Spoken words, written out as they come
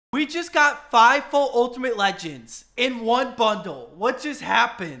We just got 5 full Ultimate Legends in one bundle. What just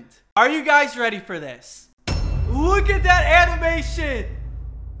happened? Are you guys ready for this? Look at that animation.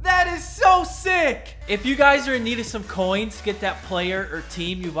 That is so sick. If you guys are in need of some coins to get that player or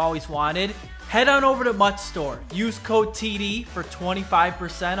team you've always wanted, head on over to Mutt Store. Use code TD for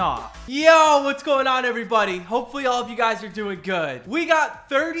 25% off. Yo, what's going on, everybody? Hopefully all of you guys are doing good. We got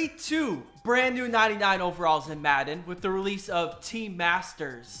 32 brand new 99 overalls in Madden with the release of Team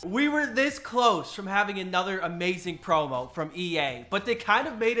Masters. We were this close from having another amazing promo from EA, but they kind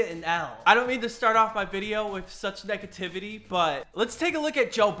of made it an L. I don't mean to start off my video with such negativity, but let's take a look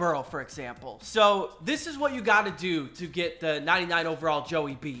at Joe Burrow, for example. So this is what you got to do to get the 99 overall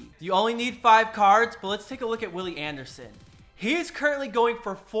Joey B. You only need 5 cards, but let's take a look at Willie Anderson. He is currently going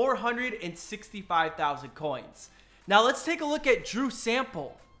for 465,000 coins. Now let's take a look at Drew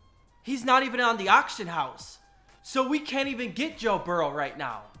Sample. He's not even on the auction house. So we can't even get Joe Burrow right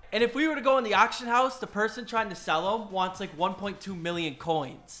now. And if we were to go in the auction house, the person trying to sell him wants like 1.2 million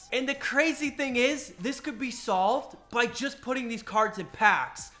coins. And the crazy thing is, this could be solved by just putting these cards in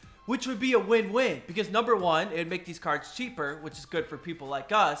packs, which would be a win-win. Because number one, it would make these cards cheaper, which is good for people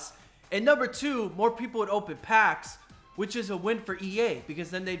like us. And number two, more people would open packs, which is a win for EA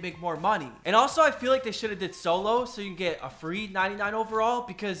because then they'd make more money. And also, I feel like they should have did solo so you can get a free 99 overall,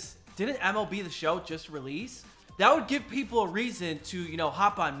 because didn't MLB The Show just release? That would give people a reason to, you know,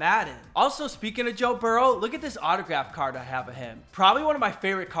 hop on Madden. Also, speaking of Joe Burrow, look at this autograph card I have of him. Probably one of my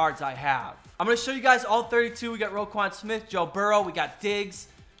favorite cards I have. I'm going to show you guys all 32. We got Roquan Smith, Joe Burrow, we got Diggs,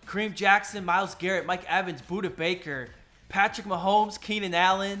 Kareem Jackson, Myles Garrett, Mike Evans, Buda Baker, Patrick Mahomes, Keenan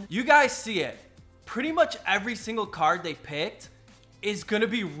Allen. You guys see it. Pretty much every single card they picked is going to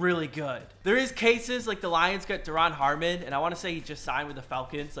be really good. There is cases like the Lions got Duron Harmon, and I want to say he just signed with the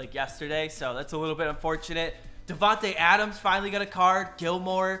Falcons like yesterday, so that's a little bit unfortunate. Davante Adams finally got a card,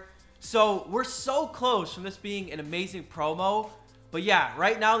 Gilmore. So we're so close from this being an amazing promo. But yeah,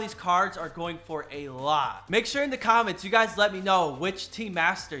 right now these cards are going for a lot. Make sure in the comments you guys let me know which Team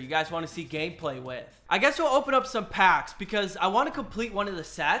Master you guys want to see gameplay with. I guess we'll open up some packs because I want to complete one of the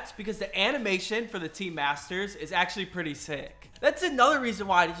sets because the animation for the Team Masters is actually pretty sick. That's another reason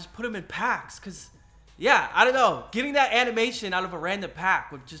why to just put them in packs, because yeah, I don't know, getting that animation out of a random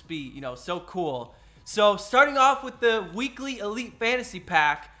pack would just be, you know, so cool. So starting off with the weekly Elite Fantasy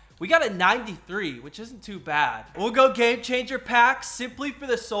Pack, we got a 93, which isn't too bad. We'll go Game Changer packs simply for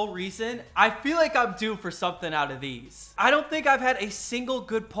the sole reason I feel like I'm due for something out of these. I don't think I've had a single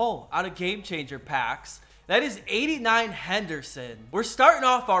good pull out of Game Changer packs. That is 89 Henderson. We're starting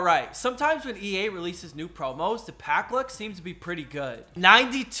off all right. Sometimes when EA releases new promos, the pack luck seems to be pretty good.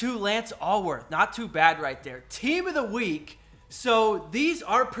 92 Lance Allworth. Not too bad right there. Team of the week. So these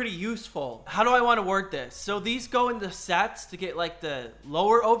are pretty useful. How do I want to word this? So these go into sets to get like the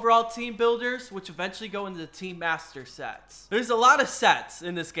lower overall team builders, which eventually go into the Team Master sets. There's a lot of sets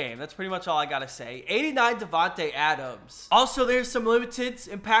in this game. That's pretty much all I gotta say. 89 Davante Adams. Also, there's some limiteds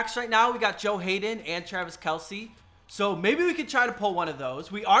in packs right now. We got Joe Hayden and Travis Kelce. So maybe we could try to pull one of those.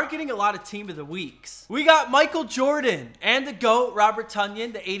 We are getting a lot of Team of the Weeks. We got Michael Jordan and the GOAT, Robert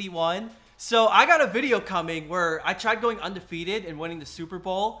Tonyan, the 81. So I got a video coming where I tried going undefeated and winning the Super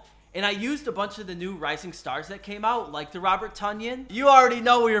Bowl, and I used a bunch of the new rising stars that came out, like the Robert Tonyan. You already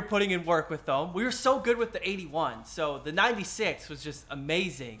know we were putting in work with them. We were so good with the 81, so the 96 was just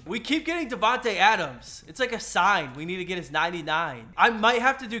amazing. We keep getting Davante Adams. It's like a sign. We need to get his 99. I might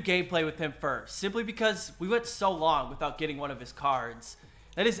have to do gameplay with him first, simply because we went so long without getting one of his cards.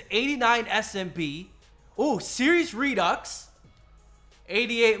 That is 89 SMB. Oh, Series Redux.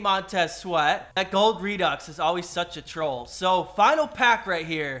 88 Montez Sweat. That gold Redux is always such a troll. So final pack right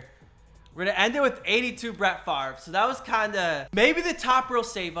here. We're going to end it with 82 Brett Favre. So that was kind of, maybe the top row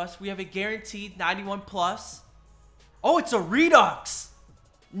save us. We have a guaranteed 91 plus. Oh, it's a Redux.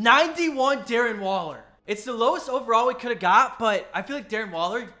 91 Darren Waller. It's the lowest overall we could have got, but I feel like Darren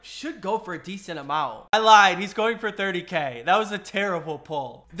Waller should go for a decent amount. I lied. He's going for 30K. That was a terrible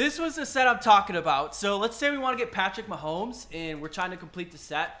pull. This was the set I'm talking about. So let's say we want to get Patrick Mahomes, and we're trying to complete the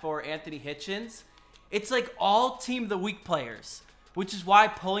set for Anthony Hitchens. It's like all Team of the Week players, which is why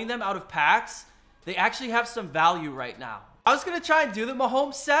pulling them out of packs, they actually have some value right now. I was going to try and do the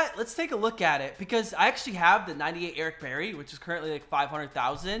Mahomes set. Let's take a look at it, because I actually have the 98 Eric Berry, which is currently like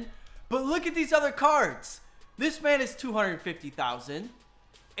 500,000. But look at these other cards. This man is 250,000.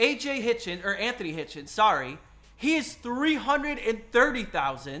 AJ Hitchens, or Anthony Hitchens, sorry. He is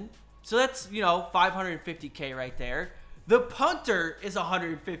 330,000. So that's, you know, 550K right there. The punter is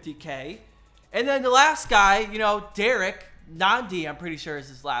 150K. And then the last guy, you know, Derrick, Nandi, I'm pretty sure is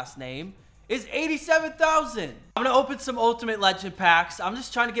his last name, is 87,000. I'm gonna open some Ultimate Legend packs. I'm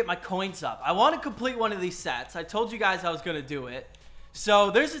just trying to get my coins up. I want to complete one of these sets. I told you guys I was gonna do it.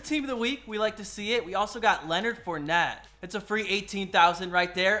 So there's a team of the week. We like to see it. We also got Leonard Fournette. It's a free 18,000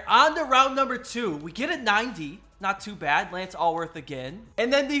 right there. On to round number 2. We get a 90. Not too bad. Lance Allworth again.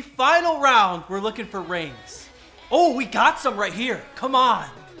 And then the final round, we're looking for rings. Oh, we got some right here. Come on.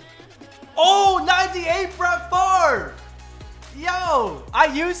 Oh, 98 Brett Favre. Yo, I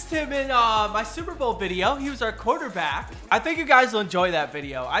used him in my Super Bowl video. He was our quarterback. I think you guys will enjoy that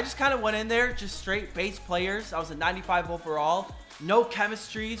video. I just kind of went in there, just straight base players. I was a 95 overall. No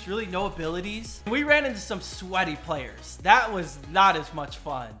chemistries, really no abilities. We ran into some sweaty players. That was not as much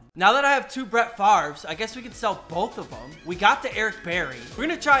fun. Now that I have 2 Brett Favres, I guess we can sell both of them. We got the Derrick. We're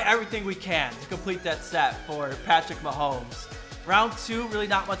gonna try everything we can to complete that set for Patrick Mahomes. Round 2, really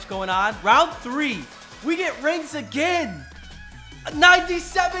not much going on. Round 3, we get rings again.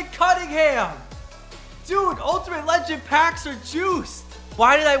 97 Cunningham. Dude, Ultimate Legend packs are juiced.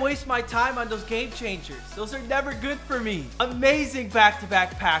 Why did I waste my time on those game changers? Those are never good for me. Amazing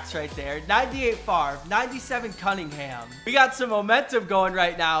back-to-back packs right there. 98 Favre, 97 Cunningham. We got some momentum going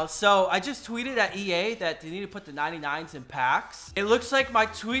right now. So I just tweeted at EA that they need to put the 99s in packs. It looks like my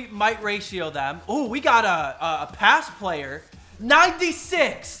tweet might ratio them. Oh, we got a pass player.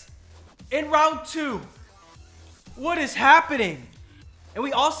 96 in round 2. What is happening? And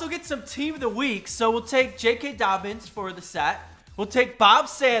we also get some team of the week. So we'll take J.K. Dobbins for the set. We'll take Bob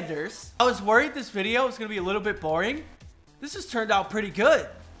Sanders. I was worried this video was going to be a little bit boring. This has turned out pretty good.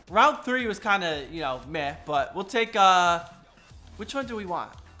 Round 3 was kind of, you know, meh. But we'll take, which one do we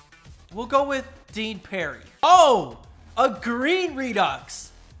want? We'll go with Dean Perry. Oh, a green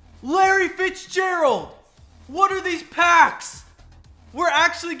Redux. Larry Fitzgerald. What are these packs? We're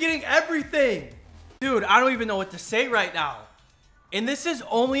actually getting everything. Dude, I don't even know what to say right now. And this is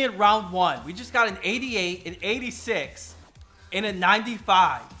only in round 1. We just got an 88, an 86, and a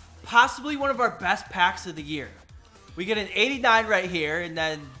 95. Possibly one of our best packs of the year. We get an 89 right here, and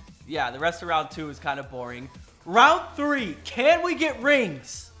then, yeah, the rest of round 2 is kind of boring. Round 3, can we get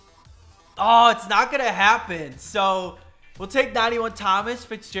rings? Oh, it's not going to happen. So we'll take 91 Thomas.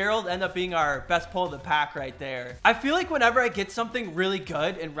 Fitzgerald end up being our best pull of the pack right there. I feel like whenever I get something really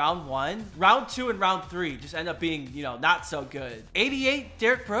good in round 1, round 2 and round 3 just end up being, you know, not so good. 88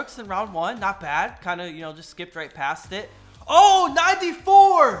 Derrick Brooks in round 1, not bad. Kind of, you know, just skipped right past it. Oh,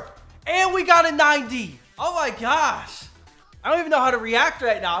 94! And we got a 90. Oh my gosh. I don't even know how to react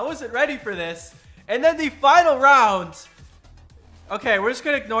right now. I wasn't ready for this. And then the final round. Okay, we're just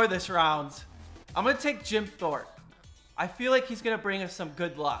going to ignore this round. I'm going to take Jim Thorpe. I feel like he's going to bring us some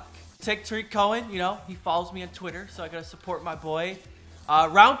good luck. Take Tariq Cohen. You know, he follows me on Twitter, so I got to support my boy.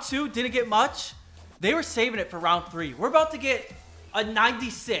 Round 2, didn't get much. They were saving it for round 3. We're about to get a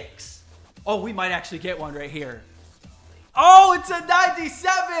 96. Oh, we might actually get one right here. Oh, it's a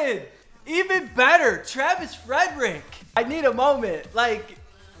 97. Even better. Travis Frederick. I need a moment. Like,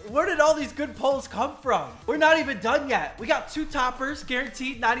 where did all these good pulls come from? We're not even done yet. We got 2 toppers,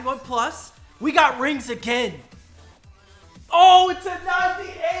 guaranteed 91 plus. We got rings again. Oh, it's a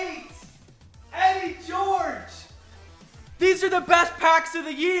 98. Eddie George. These are the best packs of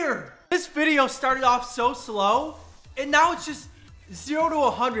the year. This video started off so slow, and now it's just 0 to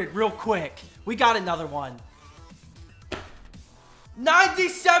 100 real quick. We got another one.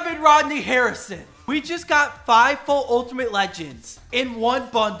 97 Rodney Harrison. We just got 5 full Ultimate Legends in one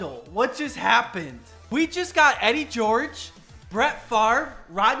bundle. What just happened? We just got Eddie George, Brett Favre,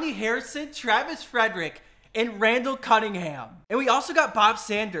 Rodney Harrison, Travis Frederick, and Randall Cunningham. And we also got Bob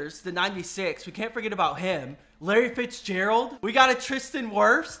Sanders, the 96. We can't forget about him. Larry Fitzgerald. We got a Tristan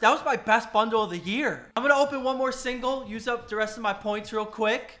Wirfs. That was my best bundle of the year. I'm going to open one more single, use up the rest of my points real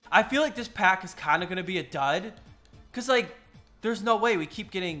quick. I feel like this pack is kind of going to be a dud. Because, like, there's no way we keep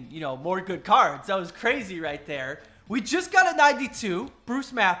getting, you know, more good cards. That was crazy right there. We just got a 92,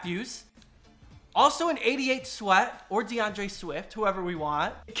 Bruce Matthews. Also an 88 Sweat or DeAndre Swift, whoever we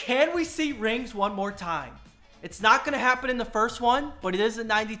want. Can we see rings one more time? It's not going to happen in the first one, but it is a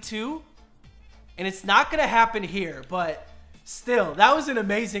 92. And it's not going to happen here, but still, that was an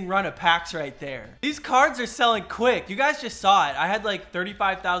amazing run of packs right there. These cards are selling quick. You guys just saw it. I had like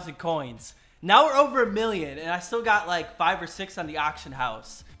 35,000 coins. Now we're over 1 million, and I still got like 5 or 6 on the auction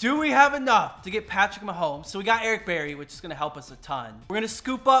house. Do we have enough to get Patrick Mahomes? So we got Derrick, which is going to help us a ton. We're going to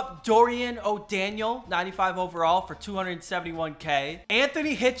scoop up Dorian O'Daniel, 95 overall for 271K.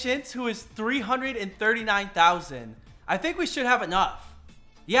 Anthony Hitchens, who is 339,000. I think we should have enough.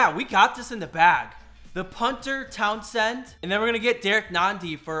 Yeah, we got this in the bag. The punter, Townsend. And then we're going to get Derek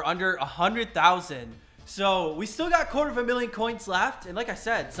Nandi for under 100,000. So we still got 250,000 coins left. And like I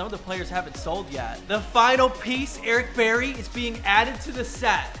said, some of the players haven't sold yet. The final piece, Eric Berry, is being added to the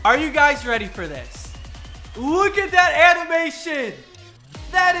set. Are you guys ready for this? Look at that animation.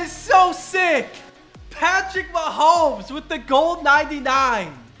 That is so sick. Patrick Mahomes with the gold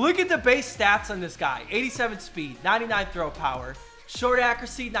 99. Look at the base stats on this guy. 87 speed, 99 throw power. Short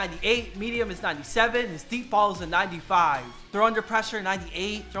accuracy, 98. Medium is 97. His deep ball is a 95. Throw under pressure,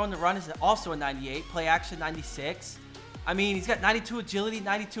 98. Throw on the run is also a 98. Play action, 96. I mean, he's got 92 agility,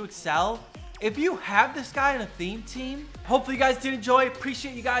 92 excel. If you have this guy on a theme team, hopefully you guys did enjoy.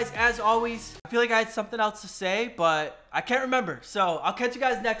 Appreciate you guys as always. I feel like I had something else to say, but I can't remember. So I'll catch you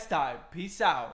guys next time. Peace out.